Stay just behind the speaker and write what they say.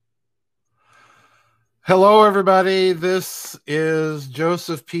Hello, everybody. This is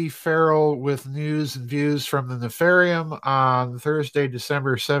Joseph P. Farrell with news and views from the Nefarium on Thursday,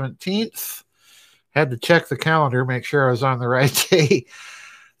 December 17th. Had to check the calendar, make sure I was on the right day.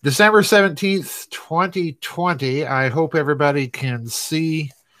 December 17th, 2020. I hope everybody can see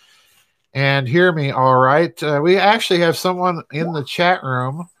and hear me all right. We actually have someone in the chat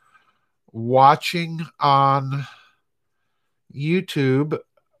room watching on YouTube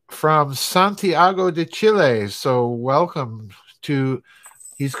from Santiago de Chile. So welcome to,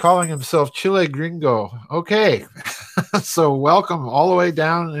 he's calling himself Chile Gringo. Okay. So welcome all the way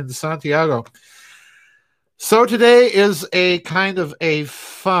down in Santiago. So today is a kind of a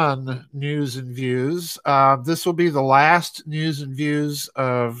fun news and views. This will be the last news and views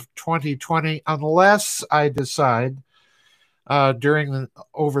of 2020, unless I decide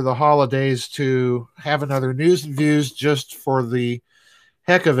over the holidays to have another news and views just for the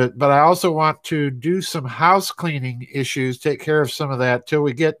heck of it. But I also want to do some house cleaning issues, take care of some of that till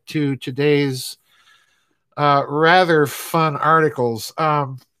we get to today's rather fun articles. I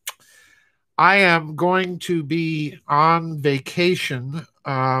am going to be on vacation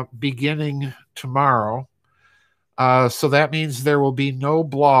beginning tomorrow. So that means there will be no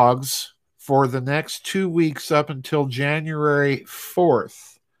blogs for the next 2 weeks up until January 4th.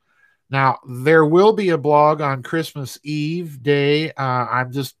 Now, there will be a blog on Christmas Eve day.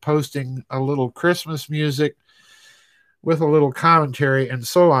 I'm just posting a little Christmas music with a little commentary and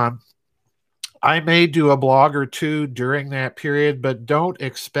so on. I may do a blog or two during that period, but don't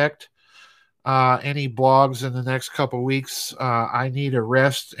expect any blogs in the next couple weeks. I need a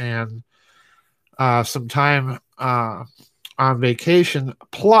rest and some time on vacation.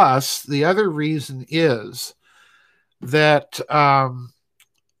 Plus, the other reason is that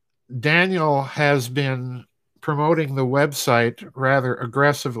Daniel has been promoting the website rather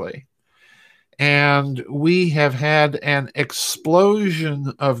aggressively, and we have had an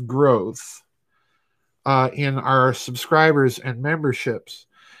explosion of growth in our subscribers and memberships.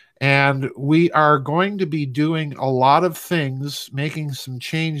 And we are going to be doing a lot of things, making some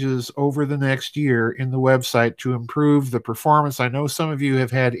changes over the next year in the website to improve the performance. I know some of you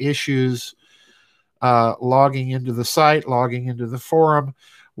have had issues logging into the site, logging into the forum.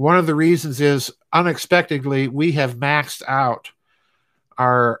 One of the reasons is, unexpectedly, we have maxed out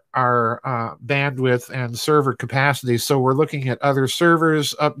our bandwidth and server capacity. So we're looking at other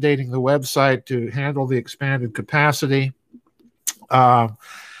servers, updating the website to handle the expanded capacity. I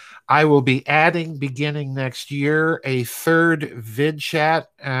will be adding, beginning next year, a third vid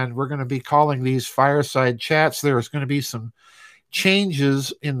chat, and we're going to be calling these fireside chats. There's going to be some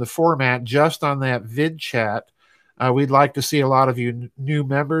changes in the format just on that vid chat. We'd like to see a lot of you new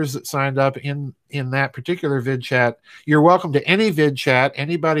members that signed up in that particular vid chat. You're welcome to any vid chat.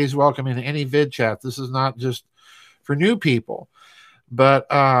 Anybody's welcome in any vid chat. This is not just for new people, but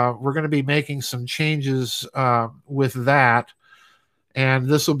we're going to be making some changes with that. And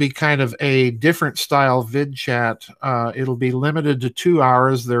this will be kind of a different style vid chat. It'll be limited to 2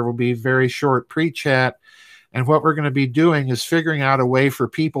 hours. There will be very short pre-chat. And what we're going to be doing is figuring out a way for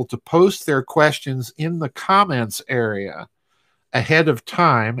people to post their questions in the comments area ahead of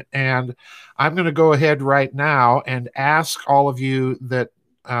time. And I'm going to go ahead right now and ask all of you that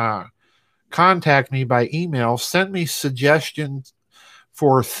contact me by email, send me suggestions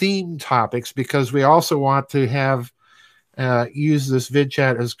for theme topics, because we also want to have use this vid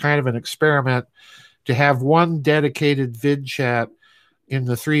chat as kind of an experiment to have one dedicated vid chat in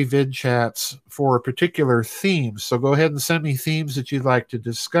the 3 vid chats for a particular theme. So go ahead and send me themes that you'd like to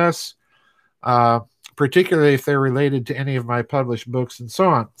discuss, particularly if they're related to any of my published books and so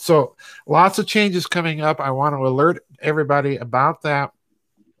on. So lots of changes coming up. I want to alert everybody about that.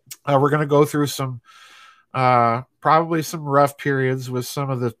 We're going to go through some probably some rough periods with some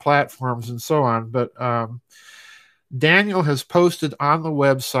of the platforms and so on, but Daniel has posted on the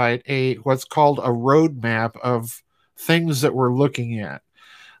website what's called a roadmap of things that we're looking at.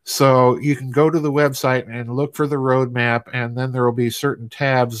 So you can go to the website and look for the roadmap, and then there will be certain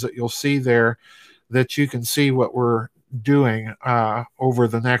tabs that you'll see there that you can see what we're doing over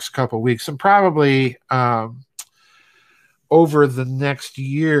the next couple of weeks, and probably over the next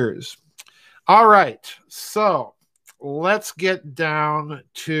years. All right, so let's get down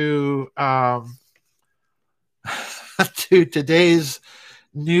to to today's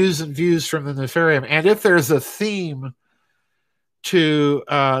news and views from the Nefarium. And if there's a theme to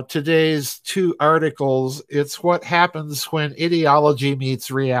today's 2 articles, it's what happens when ideology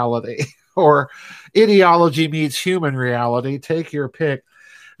meets reality, or ideology meets human reality. Take your pick.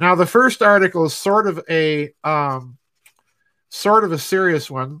 Now, the first article is sort of a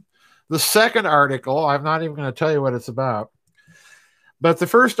serious one. the second article, I'm not even going to tell you what it's about. But the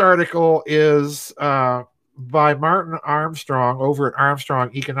first article is by Martin Armstrong over at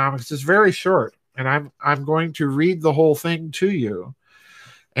Armstrong Economics. It's very short, and I'm going to read the whole thing to you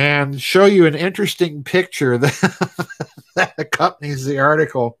and show you an interesting picture that, that accompanies the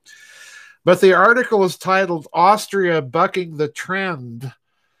article. But the article is titled "Austria Bucking the Trend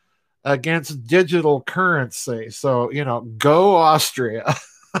Against Digital Currency." So, go Austria.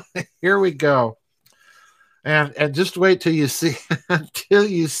 Here we go. And just wait till you see until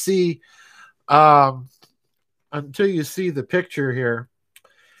you see the picture here.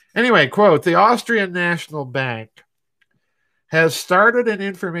 Anyway, quote, "The Austrian National Bank has started an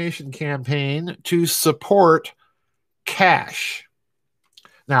information campaign to support cash."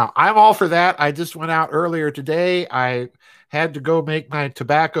 Now, I'm all for that. I just went out earlier today. I had to go make my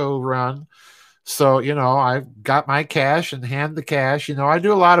tobacco run. So, I got my cash and hand the cash. I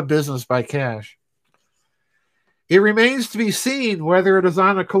do a lot of business by cash. "It remains to be seen whether it is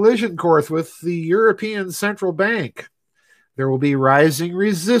on a collision course with the European Central Bank. There will be rising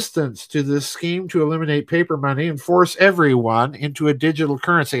resistance to this scheme to eliminate paper money and force everyone into a digital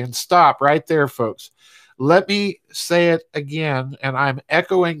currency." And stop right there, folks. Let me say it again, and I'm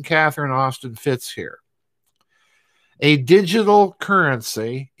echoing Catherine Austin Fitts here. A digital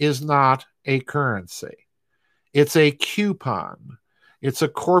currency is not a currency. It's a coupon. It's a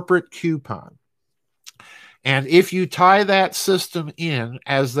corporate coupon. And if you tie that system in,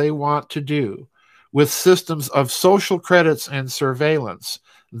 as they want to do, with systems of social credits and surveillance,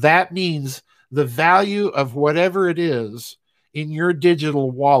 that means the value of whatever it is in your digital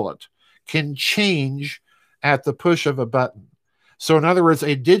wallet can change at the push of a button. So in other words,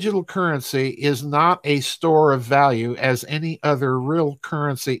 a digital currency is not a store of value as any other real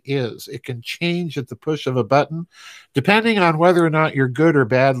currency is. It can change at the push of a button, depending on whether or not you're good or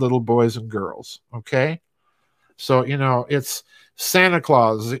bad little boys and girls, okay? So, it's Santa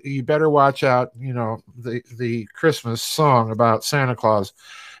Claus. You better watch out, the Christmas song about Santa Claus,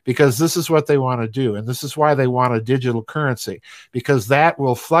 because this is what they want to do. And this is why they want a digital currency, because that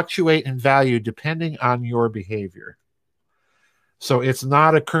will fluctuate in value depending on your behavior. So it's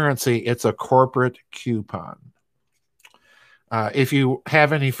not a currency, it's a corporate coupon. If you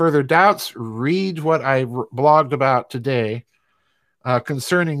have any further doubts, read what I blogged about today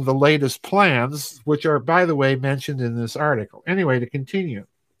concerning the latest plans, which are, by the way, mentioned in this article. Anyway, to continue.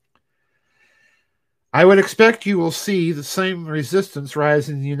 "I would expect you will see the same resistance rise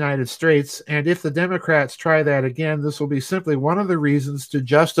in the United States, and if the Democrats try that again, this will be simply one of the reasons to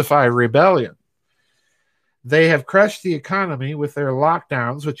justify rebellion. They have crushed the economy with their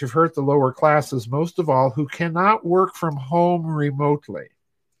lockdowns, which have hurt the lower classes most of all, who cannot work from home remotely.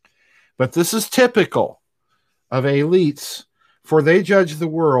 But this is typical of elites, for they judge the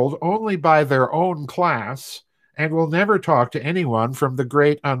world only by their own class and will never talk to anyone from the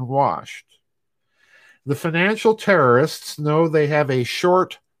great unwashed. The financial terrorists know they have a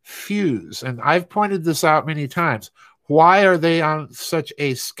short fuse, and I've pointed this out many times. Why are they on such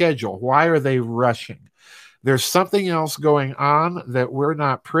a schedule? Why are they rushing? There's something else going on that we're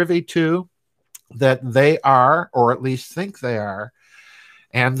not privy to, that they are, or at least think they are,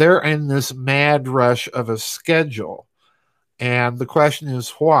 and they're in this mad rush of a schedule. And the question is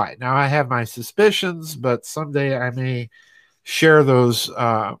why? Now, I have my suspicions, but someday I may share those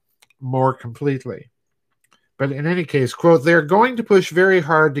more completely. But in any case, quote, "They're going to push very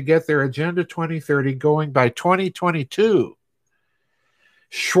hard to get their Agenda 2030 going by 2022.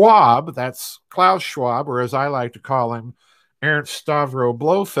 Schwab," that's Klaus Schwab, or as I like to call him, Ernst Stavro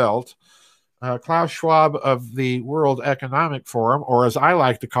Blofeld, Klaus Schwab of the World Economic Forum, or as I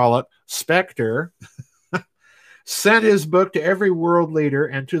like to call it, Spectre, sent his book to every world leader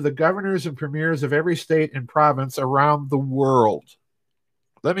and to the governors and premiers of every state and province around the world.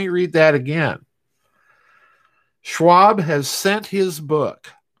 Let me read that again. Schwab has sent his book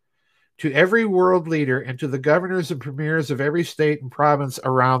to every world leader and to the governors and premiers of every state and province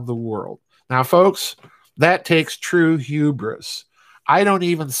around the world. Now, folks, that takes true hubris. I don't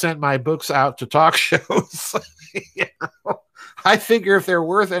even send my books out to talk shows. I figure if they're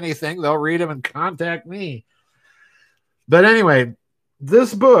worth anything, they'll read them and contact me. But anyway,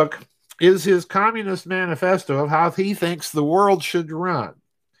 this book is his communist manifesto of how he thinks the world should run.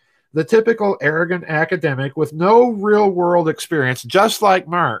 The typical arrogant academic with no real world experience, just like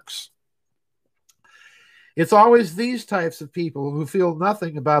Marx. It's always these types of people who feel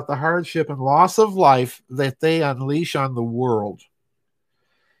nothing about the hardship and loss of life that they unleash on the world.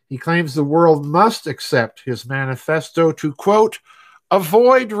 He claims the world must accept his manifesto to, quote,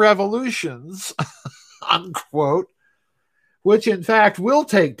 avoid revolutions, unquote, which in fact will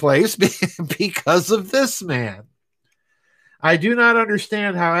take place because of this man. I do not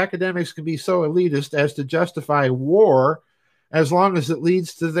understand how academics can be so elitist as to justify war as long as it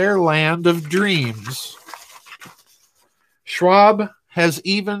leads to their land of dreams. Schwab has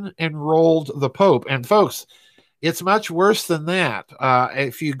even enrolled the Pope. And folks, it's much worse than that.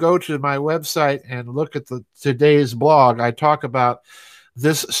 If you go to my website and look at today's blog, I talk about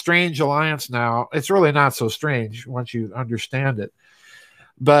this strange alliance now. It's really not so strange once you understand it.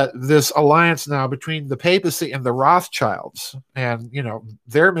 But this alliance now between the papacy and the Rothschilds, and, you know,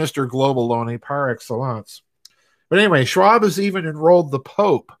 they're Mr. Globaloney par excellence. But anyway, Schwab has even enrolled the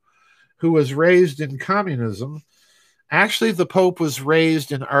Pope, who was raised in communism. Actually, the Pope was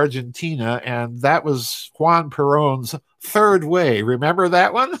raised in Argentina, and that was Juan Perón's third way. Remember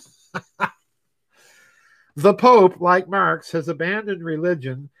that one? The Pope, like Marx, has abandoned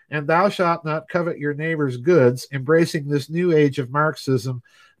religion and thou shalt not covet your neighbor's goods, embracing this new age of Marxism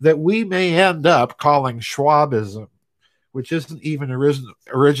that we may end up calling Schwabism, which isn't even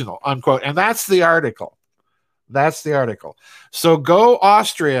original, unquote. And that's the article. That's the article. So go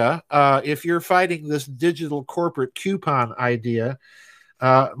Austria if you're fighting this digital corporate coupon idea.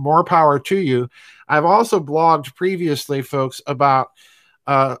 More power to you. I've also blogged previously, folks, about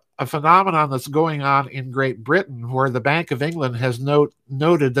a phenomenon that's going on in Great Britain, where the Bank of England has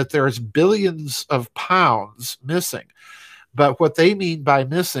noted that there's billions of pounds missing. But what they mean by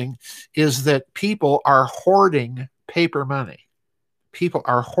missing is that people are hoarding paper money. People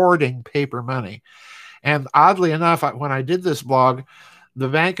are hoarding paper money. And oddly enough, when I did this blog, the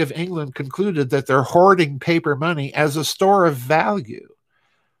Bank of England concluded that they're hoarding paper money as a store of value.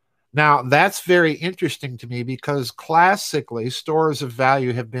 Now, that's very interesting to me because classically, stores of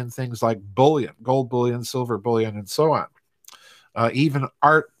value have been things like bullion, gold bullion, silver bullion, and so on, even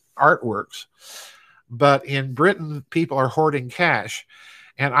artworks. But in Britain, people are hoarding cash.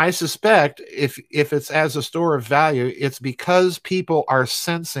 And I suspect if it's as a store of value, it's because people are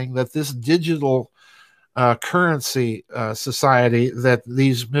sensing that this digital currency society that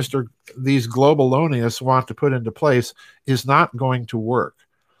these globalonists want to put into place is not going to work.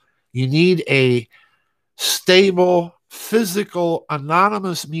 You need a stable, physical,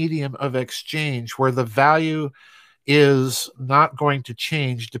 anonymous medium of exchange where the value is not going to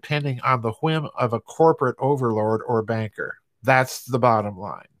change depending on the whim of a corporate overlord or banker. That's the bottom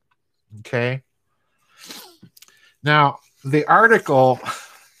line. Okay? Now, the article,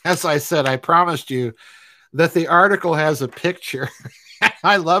 as I said, I promised you that the article has a picture.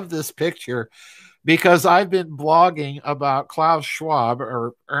 I love this picture because I've been blogging about Klaus Schwab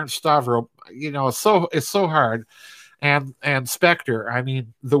or Ernst Stavro. You know, it's so hard. And Spectre, I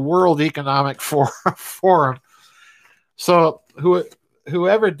mean, the World Economic Forum. So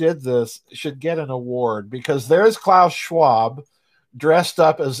whoever did this should get an award because there's Klaus Schwab dressed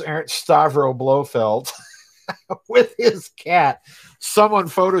up as Ernst Stavro Blofeld with his cat. Someone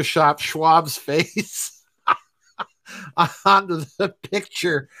photoshopped Schwab's face onto the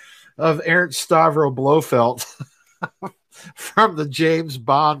picture of Ernst Stavro Blofeld from the James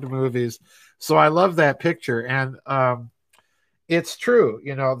Bond movies. So I love that picture. And it's true.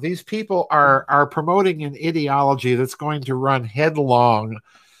 You know, these people are promoting an ideology that's going to run headlong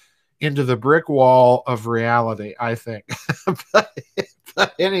into the brick wall of reality, I think.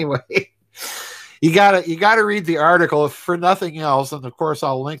 but anyway, you gotta read the article if for nothing else, and of course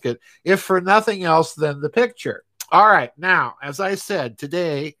I'll link it. If for nothing else, then the picture. All right, now, as I said,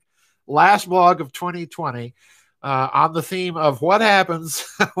 today, last blog of 2020, on the theme of what happens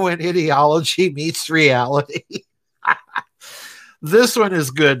when ideology meets reality. This one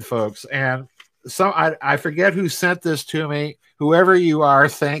is good, folks. And so I forget who sent this to me. Whoever you are,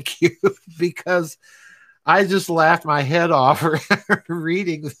 thank you, because I just laughed my head off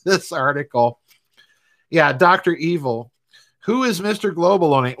reading this article. Yeah, Dr. Evil. Who is Mr.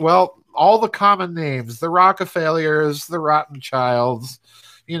 Globaloney? Well, all the common names, the Rockefellers, the Rothschilds,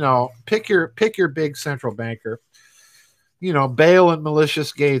 you know, pick your big central banker. You know, Bill and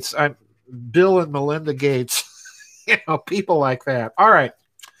Malicious Gates, Bill and Melinda Gates, you know, people like that. All right.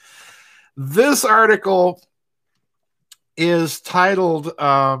 This article is titled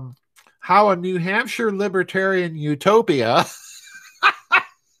How a New Hampshire Libertarian Utopia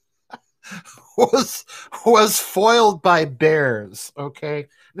was foiled by bears. Okay.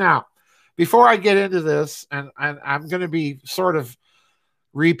 Now, before I get into this, and I'm going to be sort of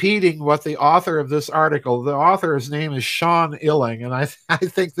repeating what the author of this article, the author's name is Sean Illing, and I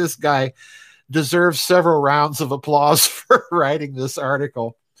think this guy deserves several rounds of applause for writing this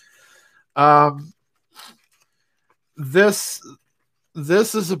article. This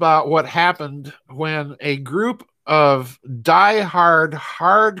is about what happened when a group of die-hard,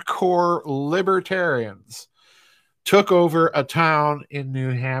 hardcore libertarians took over a town in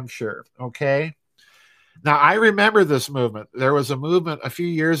New Hampshire. Okay. Now, I remember this movement. There was a movement a few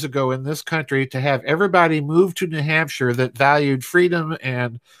years ago in this country to have everybody move to New Hampshire that valued freedom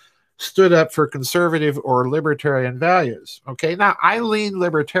and stood up for conservative or libertarian values. Okay. Now, I lean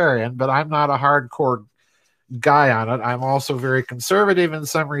libertarian, but I'm not a hardcore guy on it. I'm also very conservative in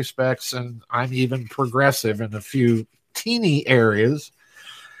some respects, and I'm even progressive in a few teeny areas.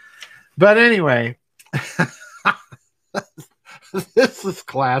 But anyway, this is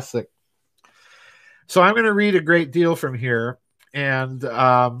classic. So I'm going to read a great deal from here, and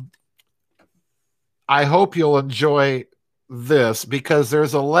I hope you'll enjoy this because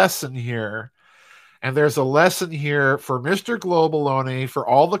there's a lesson here. And there's a lesson here for Mr. Globaloney, for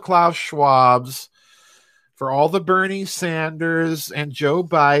all the Klaus Schwabs, for all the Bernie Sanders and Joe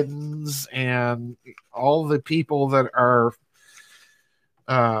Bidens and all the people that are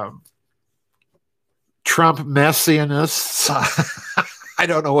Trump messianists. I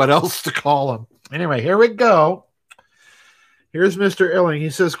don't know what else to call them. Anyway, here we go. Here's Mr. Illing. He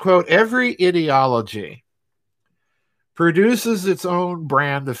says, quote, every ideology produces its own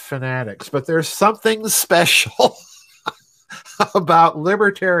brand of fanatics, but there's something special about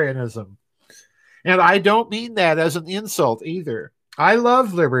libertarianism. And I don't mean that as an insult either. I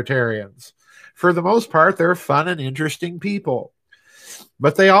love libertarians. For the most part, they're fun and interesting people.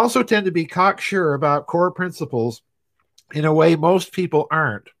 But they also tend to be cocksure about core principles in a way most people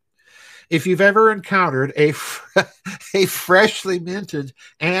aren't. If you've ever encountered a freshly minted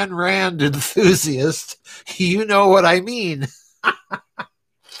Ayn Rand enthusiast, you know what I mean.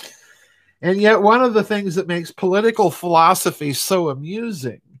 And yet one of the things that makes political philosophy so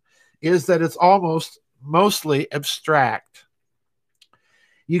amusing is that it's mostly abstract.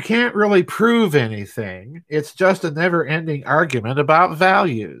 You can't really prove anything. It's just a never-ending argument about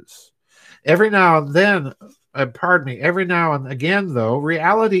values. Every now and again, though,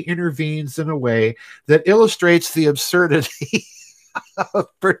 reality intervenes in a way that illustrates the absurdity of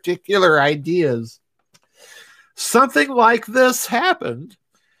particular ideas. Something like this happened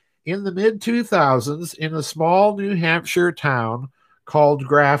in the mid-2000s in a small New Hampshire town called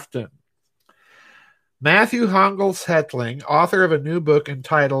Grafton. Matthew Hongels-Hetling, author of a new book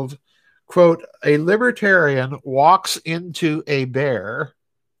entitled, quote, A Libertarian Walks into a Bear,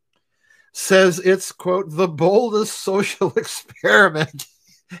 says it's, quote, the boldest social experiment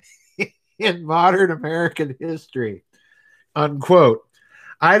in modern American history, unquote.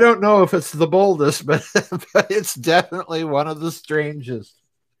 I don't know if it's the boldest, but it's definitely one of the strangest.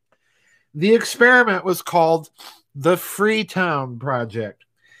 The experiment was called the Freetown Project.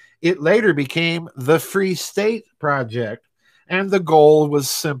 It later became the Free State Project, and the goal was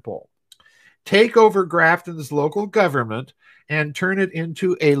simple. Take over Grafton's local government and turn it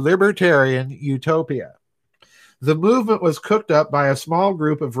into a libertarian utopia. The movement was cooked up by a small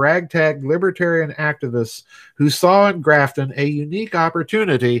group of ragtag libertarian activists who saw in Grafton a unique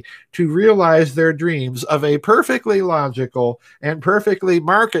opportunity to realize their dreams of a perfectly logical and perfectly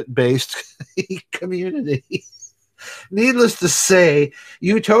market-based community. Needless to say,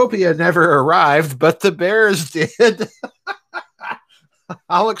 utopia never arrived, but the bears did.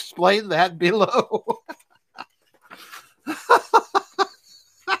 I'll explain that below.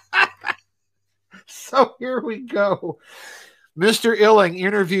 So here we go. Mr. Illing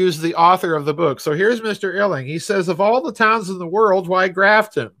interviews the author of the book. So here's Mr. Illing. He says, of all the towns in the world, why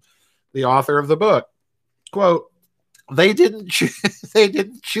Grafton? The author of the book. Quote, they didn't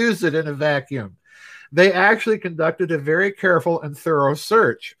choose it in a vacuum. They actually conducted a very careful and thorough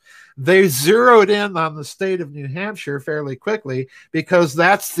search. They zeroed in on the state of New Hampshire fairly quickly because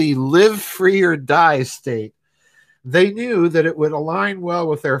that's the live free or die state. They knew that it would align well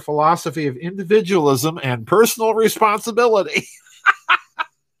with their philosophy of individualism and personal responsibility.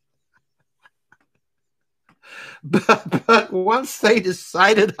 But once they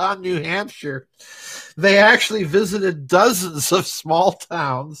decided on New Hampshire, they actually visited dozens of small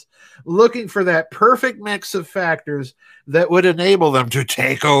towns looking for that perfect mix of factors that would enable them to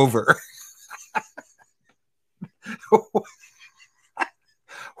take over.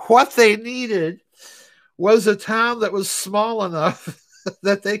 What they needed was a town that was small enough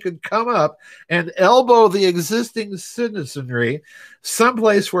that they could come up and elbow the existing citizenry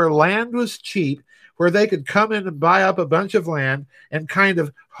someplace where land was cheap, where they could come in and buy up a bunch of land and kind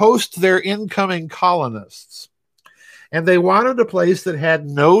of host their incoming colonists. And they wanted a place that had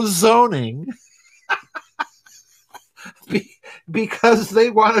no zoning because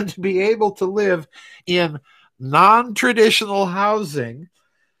they wanted to be able to live in non-traditional housing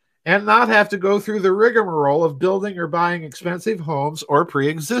and not have to go through the rigmarole of building or buying expensive homes or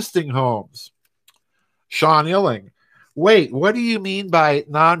pre-existing homes. Sean Illing, wait, what do you mean by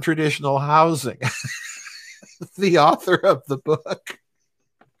non-traditional housing? The author of the book,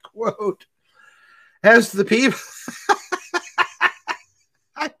 quote, as the people,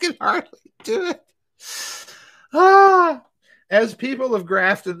 I can hardly do it. As people of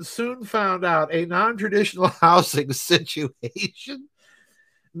Grafton soon found out, a non-traditional housing situation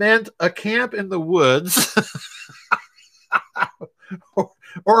meant a camp in the woods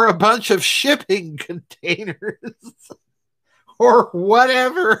or a bunch of shipping containers or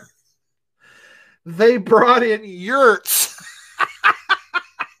whatever. They brought in yurts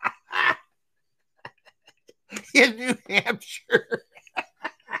in New Hampshire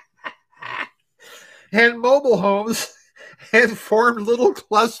and mobile homes and formed little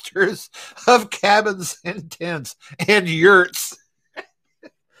clusters of cabins and tents and yurts.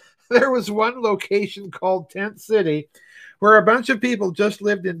 There was one location called Tent City where a bunch of people just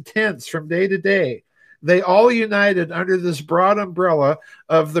lived in tents from day to day. They all united under this broad umbrella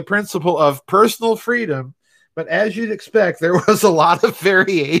of the principle of personal freedom. But as you'd expect, there was a lot of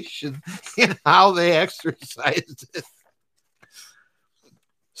variation in how they exercised it.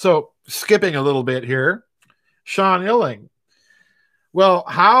 So, skipping a little bit here, Sean Illing. Well,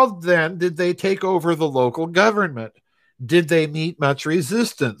 how then did they take over the local government? Did they meet much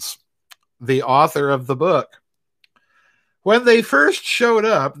resistance? The author of the book. When they first showed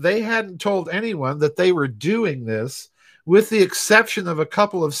up, they hadn't told anyone that they were doing this, with the exception of a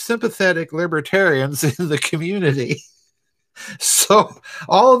couple of sympathetic libertarians in the community. So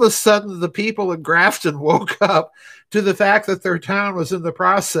all of a sudden, the people in Grafton woke up to the fact that their town was in the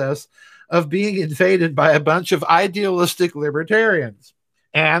process of being invaded by a bunch of idealistic libertarians.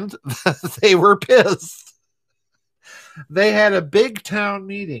 And they were pissed. They had a big town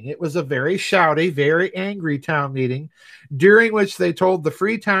meeting. It was a very shouty, very angry town meeting, during which they told the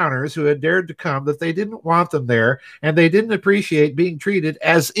free towners who had dared to come that they didn't want them there, and they didn't appreciate being treated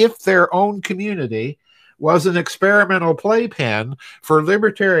as if their own community was an experimental playpen for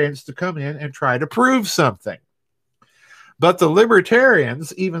libertarians to come in and try to prove something. But the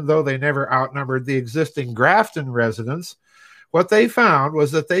libertarians, even though they never outnumbered the existing Grafton residents, what they found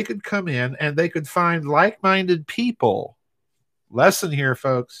was that they could come in and they could find like-minded people. Lesson here,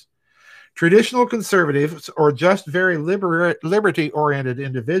 folks. Traditional conservatives or just very liberty-oriented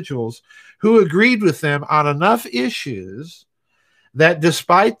individuals who agreed with them on enough issues that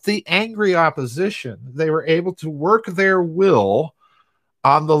despite the angry opposition, they were able to work their will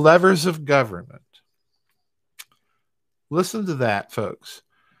on the levers of government. Listen to that, folks.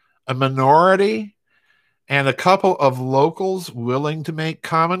 A minority and a couple of locals willing to make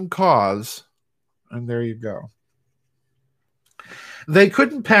common cause, and there you go. They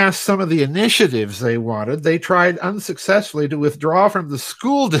couldn't pass some of the initiatives they wanted. They tried unsuccessfully to withdraw from the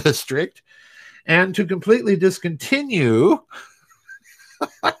school district and to completely discontinue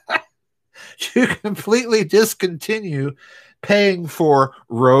paying for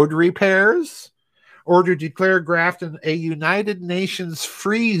road repairs or to declare Grafton a United Nations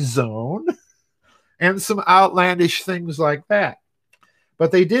free zone and some outlandish things like that.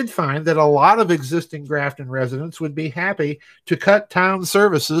 But they did find that a lot of existing Grafton residents would be happy to cut town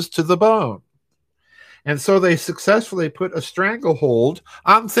services to the bone. And so they successfully put a stranglehold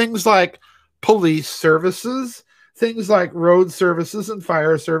on things like police services, things like road services and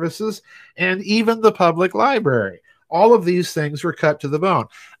fire services, and even the public library. All of these things were cut to the bone.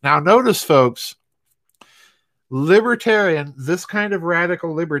 Now, notice, folks, this kind of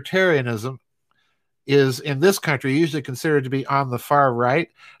radical libertarianism is in this country usually considered to be on the far right.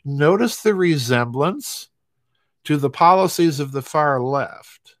 Notice the resemblance to the policies of the far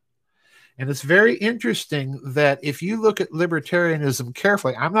left. And it's very interesting that if you look at libertarianism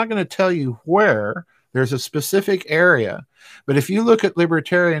carefully, I'm not going to tell you where, there's a specific area, but if you look at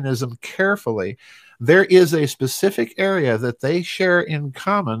libertarianism carefully, there is a specific area that they share in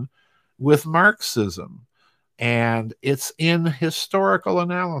common with Marxism. And it's in historical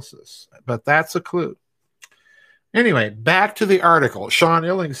analysis, but that's a clue. Anyway, back to the article. Sean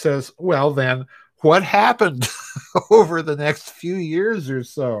Illing says, well, then, what happened over the next few years or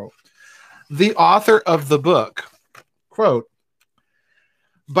so? The author of the book, quote,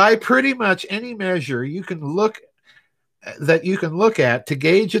 by pretty much any measure you can look at to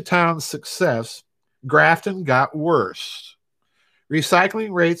gauge a town's success, Grafton got worse.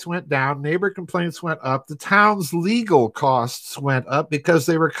 Recycling rates went down, neighbor complaints went up, the town's legal costs went up because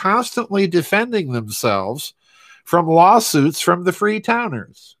they were constantly defending themselves from lawsuits from the free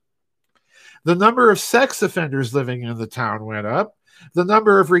towners. The number of sex offenders living in the town went up The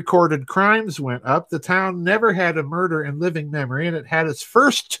number of recorded crimes went up. The town never had a murder in living memory, and it had its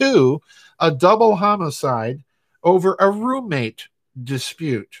first two, a double homicide over a roommate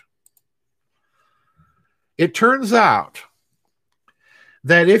dispute. It turns out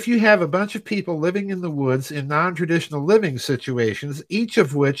that if you have a bunch of people living in the woods in non-traditional living situations, each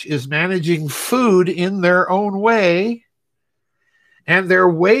of which is managing food in their own way and their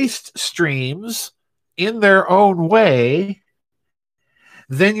waste streams in their own way,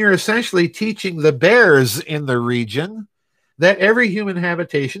 then you're essentially teaching the bears in the region that every human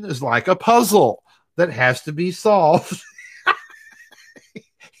habitation is like a puzzle that has to be solved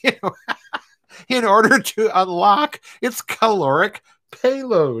in order to unlock its caloric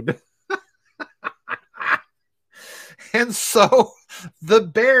payload. And so the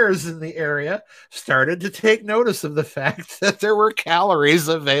bears in the area started to take notice of the fact that there were calories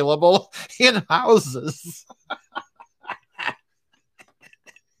available in houses.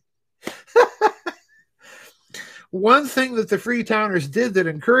 One thing that the Freetowners did that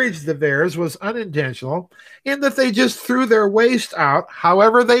encouraged the bears was unintentional, in that they just threw their waste out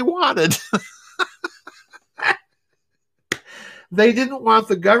however they wanted. They didn't want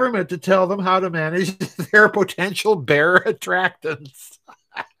the government to tell them how to manage their potential bear attractants.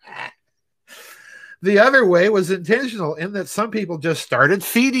 The other way was intentional, in that some people just started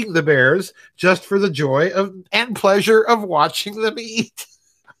feeding the bears just for the joy of and pleasure of watching them eat.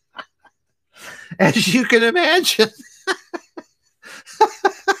 As you can imagine,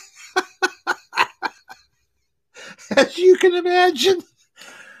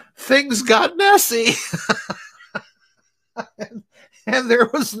 things got messy. And there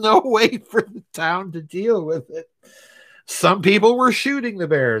was no way for the town to deal with it. Some people were shooting the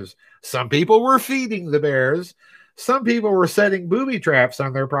bears. Some people were feeding the bears. Some people were setting booby traps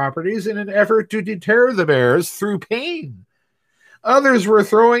on their properties in an effort to deter the bears through pain. Others were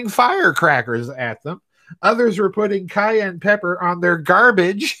throwing firecrackers at them. Others were putting cayenne pepper on their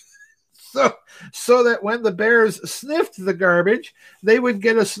garbage so that when the bears sniffed the garbage, they would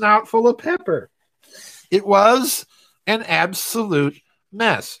get a snout full of pepper. It was an absolute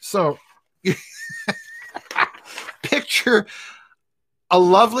mess. So picture a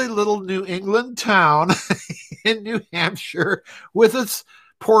lovely little New England town in New Hampshire with its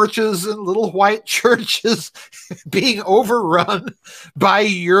porches and little white churches being overrun by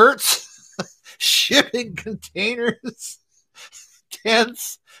yurts, shipping containers,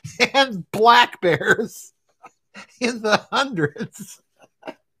 tents, and black bears in the hundreds.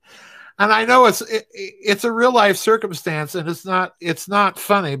 And I know it's a real life circumstance, and it's not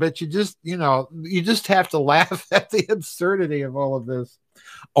funny, but you just have to laugh at the absurdity of all of this.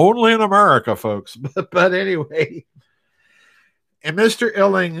 Only in America, folks. But anyway, and Mr.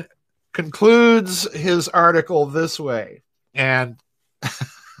 Illing concludes his article this way, and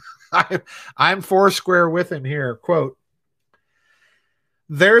I'm foursquare with him here. Quote,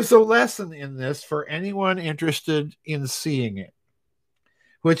 "There's a lesson in this for anyone interested in seeing it,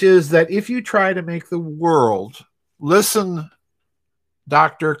 which is that if you try to make the world," listen,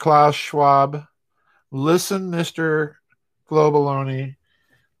 Dr. Klaus Schwab, listen, Mr. Globaloni,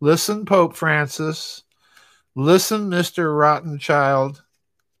 listen, Pope Francis, listen, Mr. Rottenchild.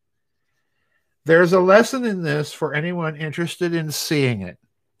 There's a lesson in this for anyone interested in seeing it,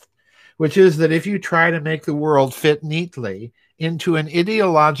 which is that if you try to make the world fit neatly into an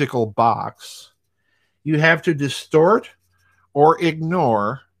ideological box, you have to distort or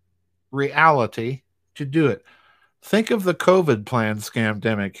ignore reality to do it. Think of the COVID plan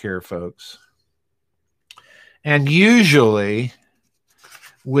scamdemic here, folks. And usually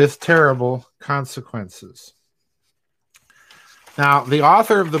with terrible consequences. Now, the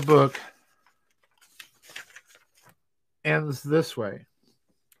author of the book ends this way.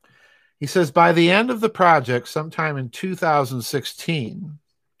 He says, by the end of the project, sometime in 2016,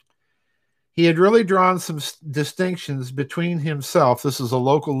 he had really drawn some distinctions between himself, this is a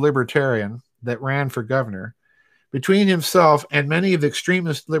local libertarian that ran for governor, between himself and many of the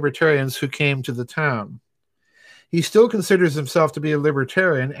extremist libertarians who came to the town. He still considers himself to be a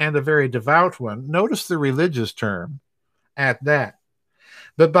libertarian and a very devout one. Notice the religious term at that.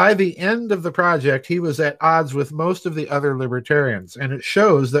 But by the end of the project, he was at odds with most of the other libertarians. And it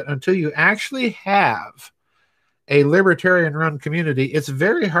shows that until you actually have a libertarian-run community, it's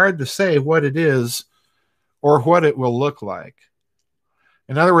very hard to say what it is or what it will look like.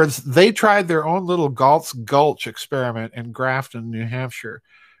 In other words, they tried their own little Galt's Gulch experiment in Grafton, New Hampshire,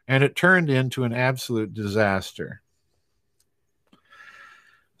 and it turned into an absolute disaster.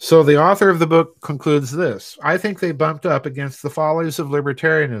 So the author of the book concludes this: I think they bumped up against the follies of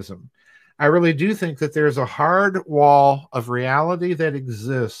libertarianism. I really do think that there's a hard wall of reality that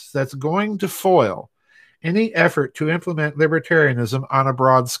exists that's going to foil any effort to implement libertarianism on a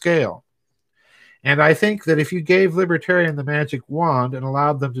broad scale. And I think that if you gave libertarian the magic wand and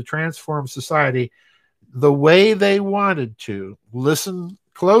allowed them to transform society the way they wanted to, listen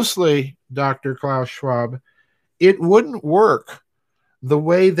closely, Dr. Klaus Schwab, it wouldn't work the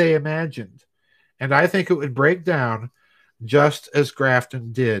way they imagined. And I think it would break down just as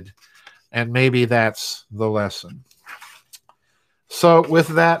Grafton did. And maybe that's the lesson. So with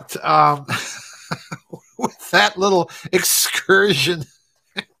that, with that little excursion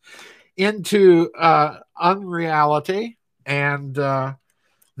into unreality and the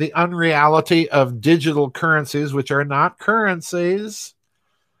unreality of digital currencies, which are not currencies,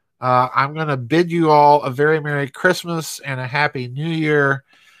 I'm going to bid you all a very Merry Christmas and a Happy New Year.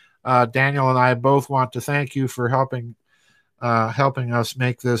 Daniel and I both want to thank you for helping us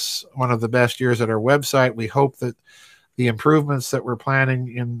make this one of the best years at our website. We hope that the improvements that we're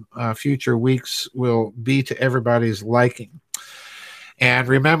planning in future weeks will be to everybody's liking. And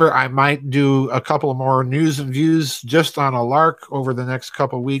remember, I might do a couple more news and views just on a lark over the next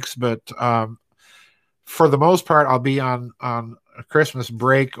couple of weeks, but for the most part, I'll be on a Christmas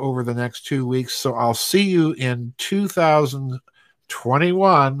break over the next 2 weeks. So I'll see you in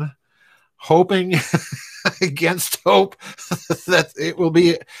 2021, hoping against hope that it will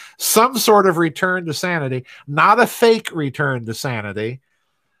be some sort of return to sanity, not a fake return to sanity,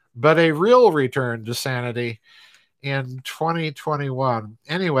 but a real return to sanity in 2021.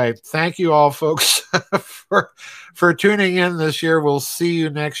 Anyway, thank you all, folks, for tuning in this year. We'll see you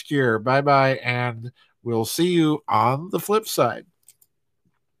next year. Bye-bye, and we'll see you on the flip side.